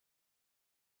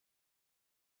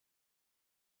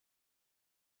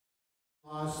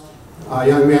Lost a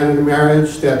young man in a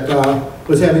marriage that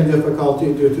was having difficulty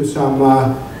due to some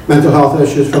mental health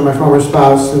issues from my former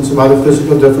spouse and some other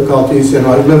physical difficulties. And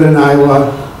I was living in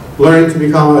Iowa, learning to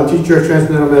become a teacher of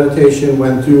transcendental meditation,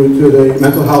 when due to the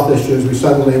mental health issues, we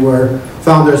suddenly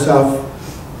found ourselves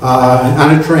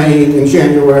on a train in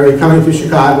January coming to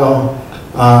Chicago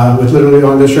with literally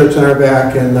on the shirts on our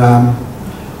back. And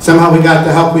somehow we got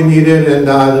the help we needed, and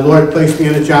the Lord placed me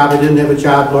in a job. I didn't have a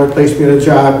job. The Lord placed me in a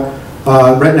job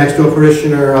right next to a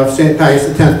parishioner of St. Pius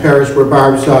X Parish, where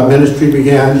Barb's ministry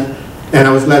began, and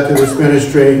I was led to this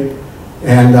ministry.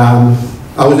 And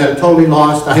I was totally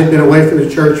lost. I had been away from the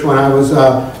church when I was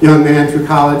a young man through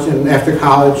college and after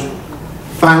college.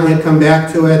 Finally had come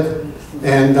back to it,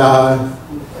 and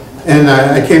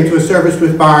I came to a service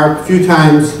with Barb a few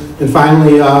times, and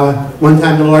finally one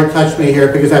time the Lord touched me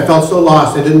here because I felt so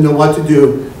lost. I didn't know what to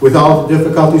do with all the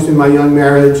difficulties in my young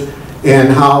marriage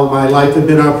and how my life had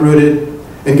been uprooted.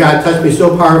 And God touched me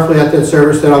so powerfully at that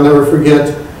service that I'll never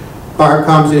forget. Barb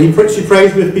comes and she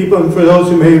prays with people, and for those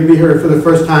who may be here for the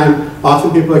first time,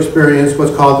 often people experience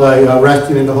what's called a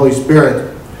resting in the Holy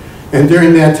Spirit. And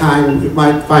during that time, you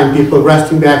might find people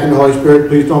resting back in the Holy Spirit.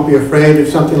 Please don't be afraid if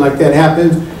something like that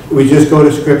happens. We just go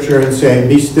to Scripture and say,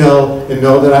 be still and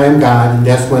know that I am God. And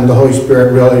that's when the Holy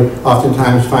Spirit really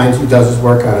oftentimes finds He does His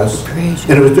work on us.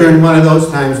 And it was during one of those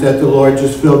times that the Lord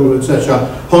just filled me with such a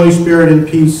Holy Spirit and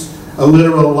peace, a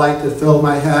literal light that filled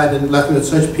my head and left me with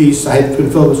such peace. I had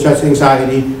been filled with such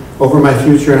anxiety over my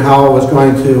future and how I was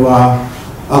going to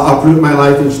uproot my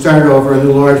life and start over. And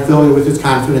the Lord filled me with His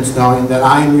confidence, knowing that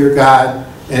I am your God,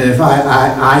 and if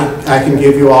I can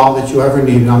give you all that you ever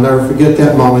need. And I'll never forget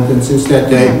that moment. And since that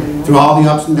day, through all the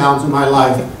ups and downs of my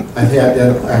life, I've had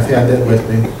that with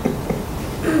me.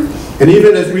 And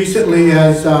even as recently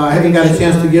as, I haven't got a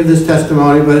chance to give this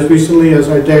testimony, but as recently as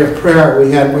our day of prayer,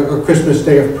 we had a Christmas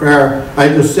day of prayer.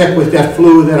 I was sick with that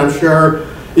flu that I'm sure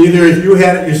either if you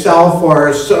had it yourself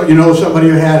or you know somebody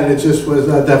who had it, it just was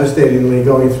devastatingly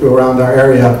going through around our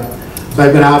area. So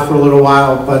I've been out for a little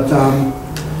while, but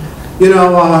you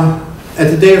know, at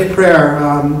the day of prayer,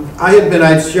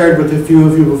 I'd shared with a few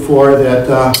of you before that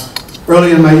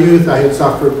early in my youth I had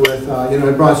suffered with, you know,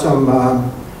 I brought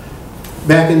some,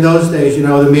 back in those days, you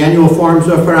know, the manual forms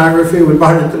of pornography. We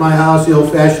brought it into my house, the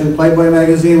old-fashioned Playboy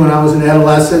magazine when I was an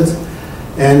adolescent.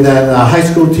 And then a high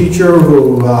school teacher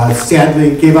who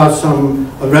sadly gave out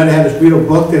had us read a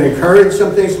book that encouraged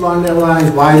some things along their lines.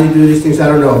 Why they do these things, I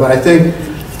don't know. But I think,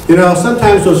 you know,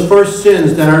 sometimes those first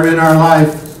sins that are in our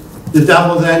life, the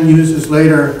devil then uses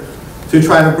later to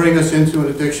try to bring us into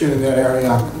an addiction in that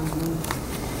area.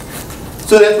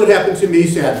 So that's what happened to me,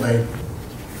 sadly.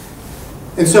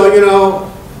 And so, you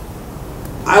know,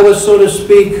 I was, so to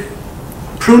speak,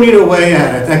 pruning away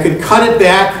at it. I could cut it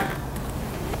back,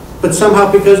 but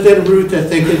somehow because that root, I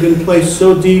think, had been placed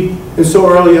so deep and so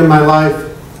early in my life,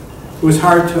 it was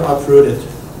hard to uproot it.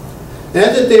 And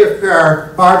at the day of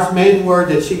prayer, Barb's main word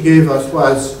that she gave us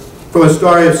was from a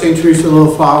story of St. Teresa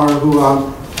Little Flower, who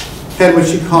had what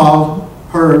she called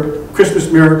her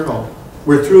Christmas miracle,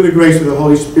 where through the grace of the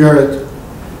Holy Spirit,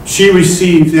 she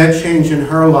received that change in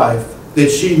her life that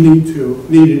she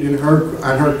needed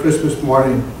on her Christmas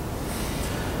morning.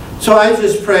 So I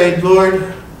just prayed,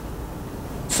 Lord,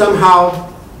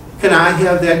 somehow can I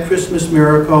have that Christmas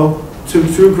miracle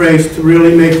through grace to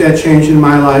really make that change in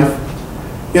my life?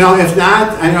 You know, if not,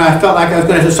 I felt like I was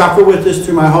going to have to suffer with this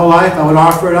through my whole life. I would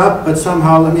offer it up, but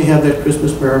somehow let me have that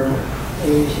Christmas miracle.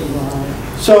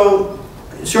 So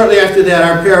shortly after that,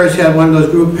 our parish had one of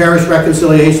those group parish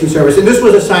reconciliation services. And this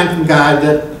was a sign from God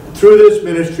that through this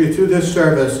ministry, through this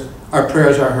service, our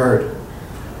prayers are heard.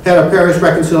 Had a parish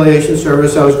reconciliation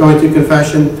service. I was going to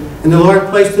confession, and the Lord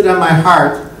placed it on my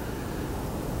heart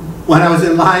when I was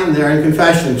in line there in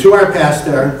confession to our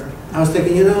pastor. I was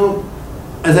thinking, you know,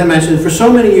 as I mentioned, for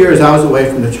so many years I was away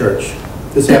from the church.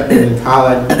 This happened in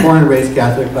college. I was born and raised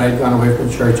Catholic, but I'd gone away from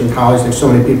the church in college, like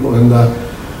so many people in the,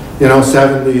 you know,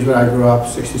 70s when I grew up,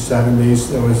 60s, 70s.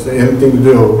 There was anything to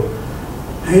do.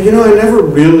 And, you know, I never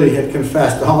really had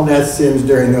confessed all that sins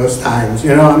during those times.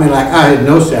 You know, I mean, like, I had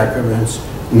no sacraments,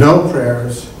 no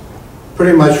prayers,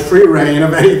 pretty much free reign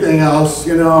of anything else,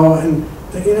 you know, and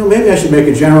you know, maybe I should make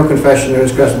a general confession.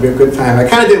 This would be a good time. I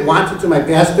kind of didn't want to my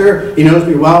pastor. He knows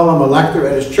me well. I'm a lector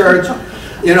at his church.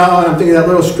 You know, and I'm thinking that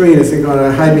little screen isn't going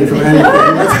to hide me from anything.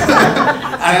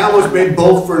 I almost made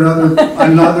bold for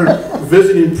another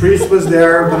visiting priest was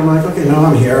there, but I'm like, okay, no,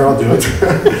 I'm here. I'll do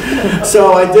it.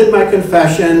 So I did my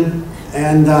confession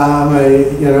and my,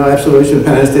 you know, absolution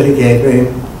penance that he gave me.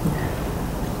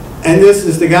 And this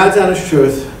is the God's honest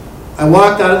truth. I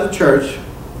walked out of the church.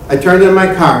 I turned in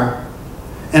my car.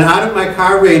 And out of my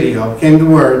car radio came the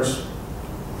words,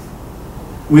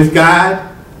 "With God,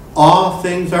 all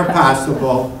things are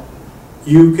possible.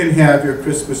 You can have your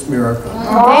Christmas miracle."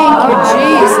 Thank you,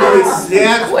 Jesus. The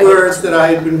exact words that I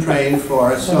had been praying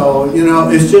for. So, you know,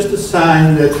 it's just a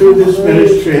sign that through this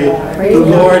ministry, the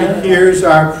Lord hears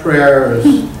our prayers.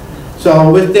 So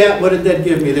with that, what did that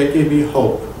give me? That gave me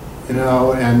hope, you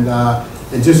know, and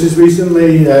just as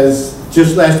recently as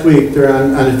just last week,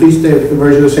 on the feast day of the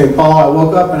conversion of St. Paul, I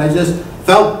woke up and I just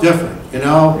felt different, you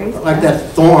know, like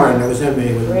that thorn that was in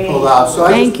me was pulled out. So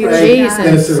I just pray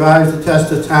that it survives the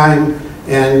test of time,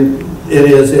 and it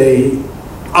is a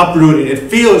uprooting. It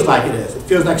feels like it is. It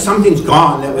feels like something's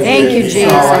gone that was Thank you,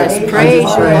 Jesus. Praise you,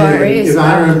 Lord. Give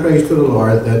honor and praise to the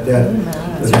Lord that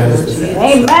is the case.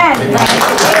 Amen.